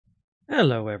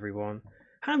Hello everyone.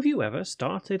 Have you ever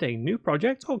started a new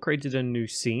project or created a new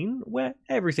scene where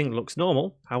everything looks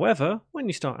normal? However, when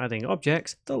you start adding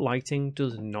objects, the lighting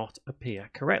does not appear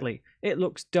correctly. It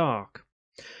looks dark.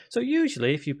 So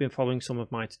usually, if you've been following some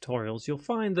of my tutorials, you'll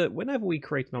find that whenever we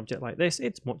create an object like this,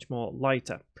 it's much more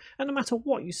lighter. And no matter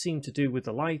what you seem to do with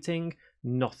the lighting,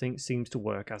 nothing seems to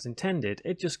work as intended.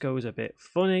 It just goes a bit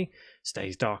funny,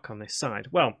 stays dark on this side.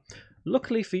 Well,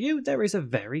 luckily for you, there is a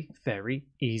very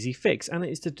easy fix, and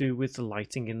it is to do with the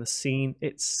lighting in the scene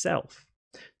itself.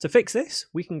 To fix this,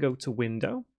 we can go to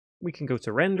Window, we can go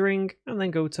to Rendering, and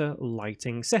then go to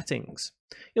Lighting Settings.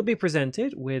 You'll be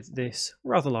presented with this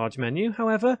rather large menu.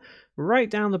 However, right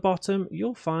down the bottom,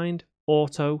 you'll find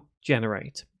Auto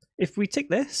Generate. If we tick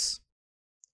this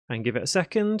and give it a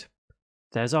second,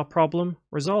 there's our problem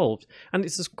resolved. And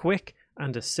it's as quick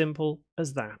and as simple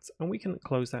as that. And we can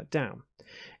close that down.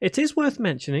 It is worth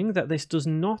mentioning that this does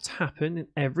not happen in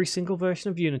every single version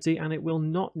of Unity, and it will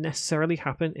not necessarily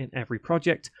happen in every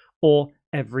project or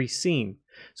every scene.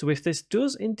 So if this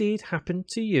does indeed happen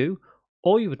to you,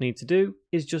 all you would need to do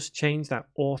is just change that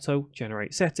auto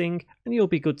generate setting and you'll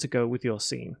be good to go with your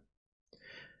scene.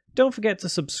 Don't forget to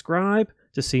subscribe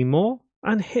to see more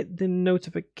and hit the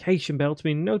notification bell to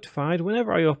be notified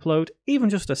whenever I upload even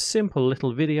just a simple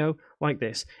little video like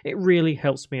this. It really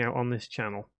helps me out on this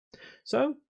channel.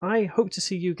 So I hope to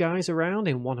see you guys around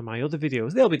in one of my other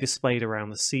videos. They'll be displayed around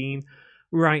the scene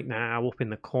right now, up in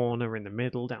the corner, in the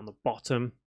middle, down the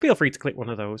bottom. Feel free to click one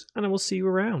of those and I will see you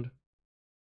around.